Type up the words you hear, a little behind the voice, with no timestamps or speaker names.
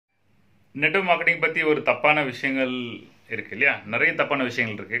Network marketing பற்றி ஒரு தப்பான விஷயங்கள் இருக்கு இல்லையா? நிறைய தப்பான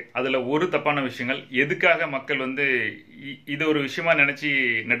விஷயங்கள் இருக்கு. அதில் ஒரு தப்பான விஷயங்கள் எதுக்காக மக்கள் வந்து இது ஒரு விஷயமா நினச்சி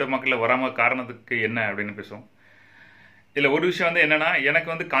நெட்வொர்க் மார்க்கெட்டில் வராமல் காரணத்துக்கு என்ன அப்படின்னு பேசுவோம். இதில் ஒரு விஷயம் வந்து என்னன்னா, எனக்கு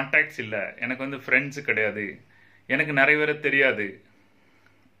வந்து கான்டாக்ட்ஸ் இல்லை, எனக்கு வந்து ஃப்ரெண்ட்ஸு கிடையாது, எனக்கு நிறைய பேரை தெரியாது,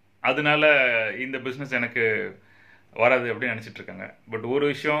 அதனால இந்த பிஸ்னஸ் எனக்கு வராது அப்படின்னு நினச்சிட்டு இருக்காங்க. பட் ஒரு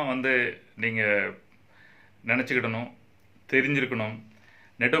விஷயம் வந்து நீங்கள் நினச்சிக்கிடணும், தெரிஞ்சிருக்கணும்.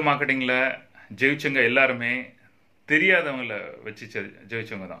 நெட்வொர்க் மார்க்கெட்டிங்கில் ஜெயிச்சவங்க எல்லாருமே தெரியாதவங்கள வச்சு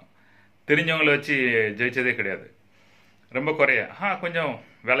ஜெயிச்சவங்க தான். தெரிஞ்சவங்கள வச்சு ஜெயிச்சதே கிடையாது. ரொம்ப குறைய கொஞ்சம்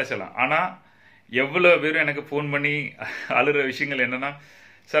வேலை செய்யலாம். ஆனால் எவ்வளோ பேரும் எனக்கு ஃபோன் பண்ணி அழுகிற விஷயங்கள் என்னென்னா,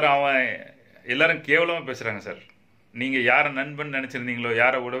 சார் அவன் எல்லாரும் கேவலமாக பேசுகிறாங்க சார், நீங்கள் யாரை நண்பன் நினச்சிருந்தீங்களோ,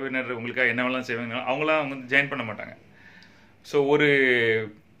 யாரை உறவினர் உங்களுக்காக என்ன வேணாலும் செய்வீங்களோ அவங்களாம் அவங்க வந்து ஜாயின் பண்ண மாட்டாங்க. ஸோ ஒரு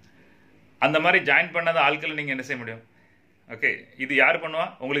அந்த மாதிரி ஜாயின் பண்ணாத ஆட்களை நீங்கள் என்ன செய்ய முடியும்? ஓகே, இது யார் பண்ணுவா?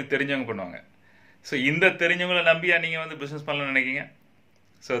 உங்களுக்கு தெரிஞ்சவங்க பண்ணுவாங்க. ஸோ இந்த தெரிஞ்சவங்களை நம்பியா நீங்கள் வந்து பிஸ்னஸ் பண்ணலாம்னு நினைக்கிங்க?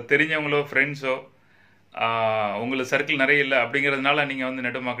 ஸோ தெரிஞ்சவங்களோ ஃப்ரெண்ட்ஸோ உங்களுக்கு சர்க்கிள் நிறைய இல்லை அப்படிங்கிறதுனால நீங்கள் வந்து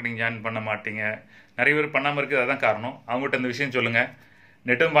நெட்வொர்க் மார்க்கெட்டிங் ஜாயின் பண்ண மாட்டீங்க. நிறைய பேர் பண்ணாமல் இருக்குது, அதுதான் காரணம். அவங்ககிட்ட இந்த விஷயம் சொல்லுங்கள்.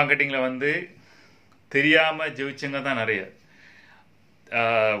 நெட்வொர்க் மார்க்கெட்டிங்கில் வந்து தெரியாமல் ஜெயிச்சவங்க தான் நிறைய.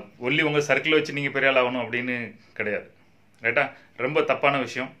 ஒல்லி உங்கள் சர்க்கிளை வச்சு நீங்கள் பெரிய ஆள் ஆகணும் அப்படின்னு கிடையாது. ரைட்டா? ரொம்ப தப்பான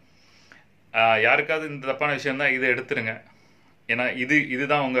விஷயம். யாருக்காவது இந்த தப்பான விஷயம் தான் இதை எடுத்துருங்க. ஏன்னா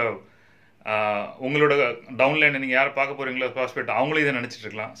இதுதான் உங்களோட டவுன்லைனை நீங்கள் யாரை பார்க்க போகிறீங்களோ ப்ராஸ்பெக்ட் அவங்களும் இதை நினச்சிட்டு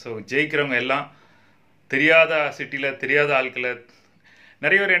இருக்கலாம். ஸோ ஜெயிக்கிறவங்க எல்லாம் தெரியாத சிட்டியில் தெரியாத ஆட்களை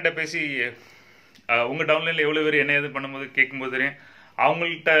நிறைய பேர் என்கிட்ட பேசி உங்கள் டவுன்லைனில் எவ்வளோ பேர் என்ன எது பண்ணும்போது கேட்கும்போது தெரியும்,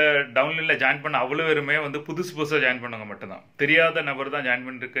 அவங்கள்ட்ட டவுன்லைனில் ஜாயின் பண்ண அவ்வளோ பேருமே வந்து புதுசாக ஜாயின் பண்ணவங்க மட்டும்தான். தெரியாத நபர் தான் ஜாயின்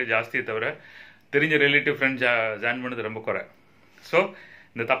பண்ணிருக்கு ஜாஸ்தியை தவிர தெரிஞ்ச ரிலேட்டிவ் ஃப்ரெண்ட்ஸ் ஜாயின் பண்ணது ரொம்ப குறை. ஸோ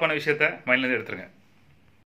இந்த தப்பான விஷயத்த மைண்ட்லேருந்து எடுத்துருங்க.